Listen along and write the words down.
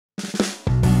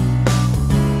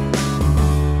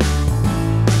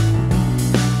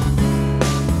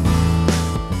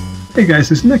Hey guys,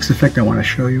 this next effect I want to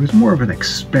show you is more of an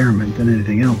experiment than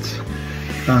anything else.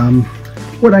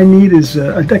 What I need is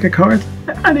a deck of cards.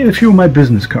 I need a few of my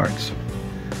business cards.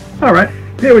 Alright,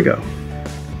 here we go.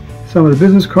 Some of the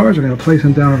business cards, we're going to place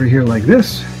them down over here like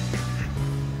this.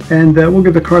 And we'll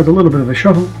give the cards a little bit of a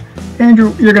shuffle.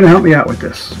 Andrew, you're going to help me out with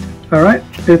this. Alright,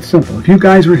 it's simple. If you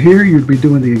guys were here, you'd be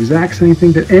doing the exact same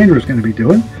thing that Andrew's going to be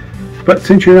doing. But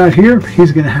since you're not here,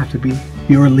 he's going to have to be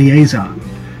your liaison.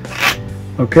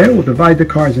 Okay, we'll divide the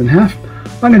cards in half.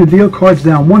 I'm going to deal cards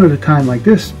down one at a time like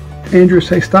this. Andrew,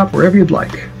 say stop wherever you'd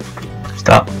like.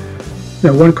 Stop.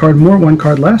 Now one card more, one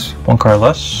card less. One card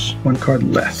less. One card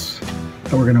less.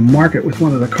 And we're going to mark it with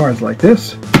one of the cards like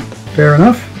this. Fair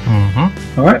enough?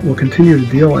 Mm-hmm. All right, we'll continue to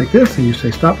deal like this, and you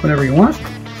say stop whenever you want.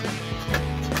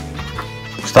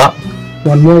 Stop.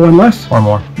 One more, one less. One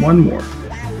more. One more.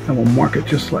 And we'll mark it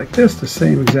just like this, the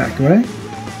same exact way.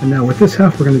 And now with this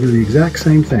half, we're going to do the exact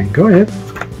same thing. Go ahead.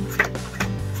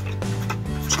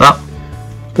 Stop.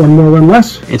 One more, one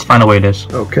less. It's fine the way it is.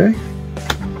 Okay.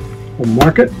 We'll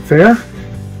mark it fair,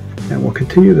 and we'll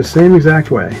continue the same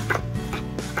exact way.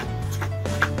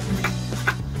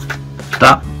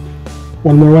 Stop.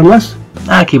 One more, one less.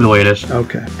 Keep it the way it is.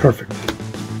 Okay, perfect.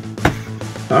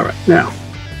 All right, now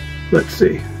let's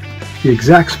see. The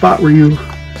exact spot where you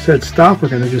said stop, we're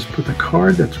going to just put the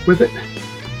card that's with it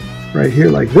right here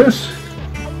like this.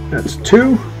 That's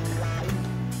 2.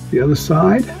 The other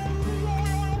side,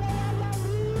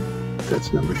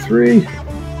 that's number 3.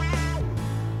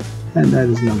 And that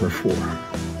is number 4.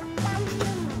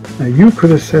 Now you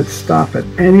could have said stop at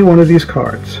any one of these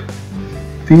cards.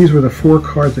 These were the 4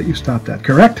 cards that you stopped at,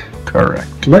 correct?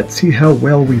 Correct. Let's see how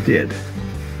well we did.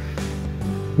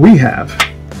 We have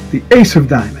the Ace of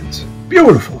Diamonds.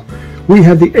 Beautiful. We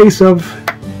have the Ace of...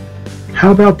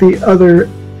 How about the other...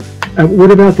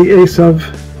 what about the Ace of...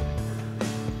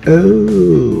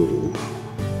 Oh...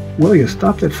 Well, you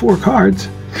stopped at 4 cards.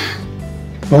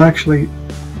 Well, actually,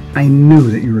 I knew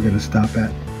that you were going to stop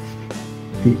at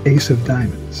the Ace of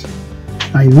Diamonds.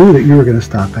 I knew that you were going to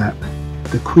stop at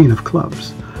the Queen of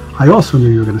Clubs. I also knew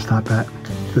you were going to stop at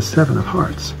the 7 of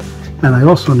Hearts. And I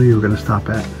also knew you were going to stop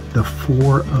at the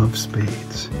 4 of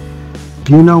Spades.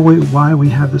 Do you know why we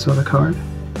have this other card?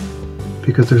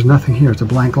 Because there's nothing here. It's a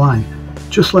blank line.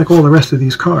 Just like all the rest of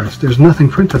these cards. There's nothing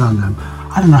printed on them.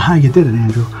 I don't know how you did it,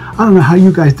 Andrew. I don't know how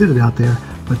you guys did it out there.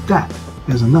 But that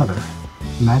is another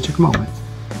magic moment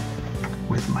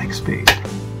with Mike Spade.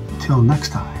 Till next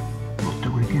time, we'll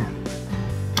do it again.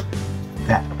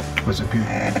 That was a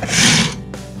beautiful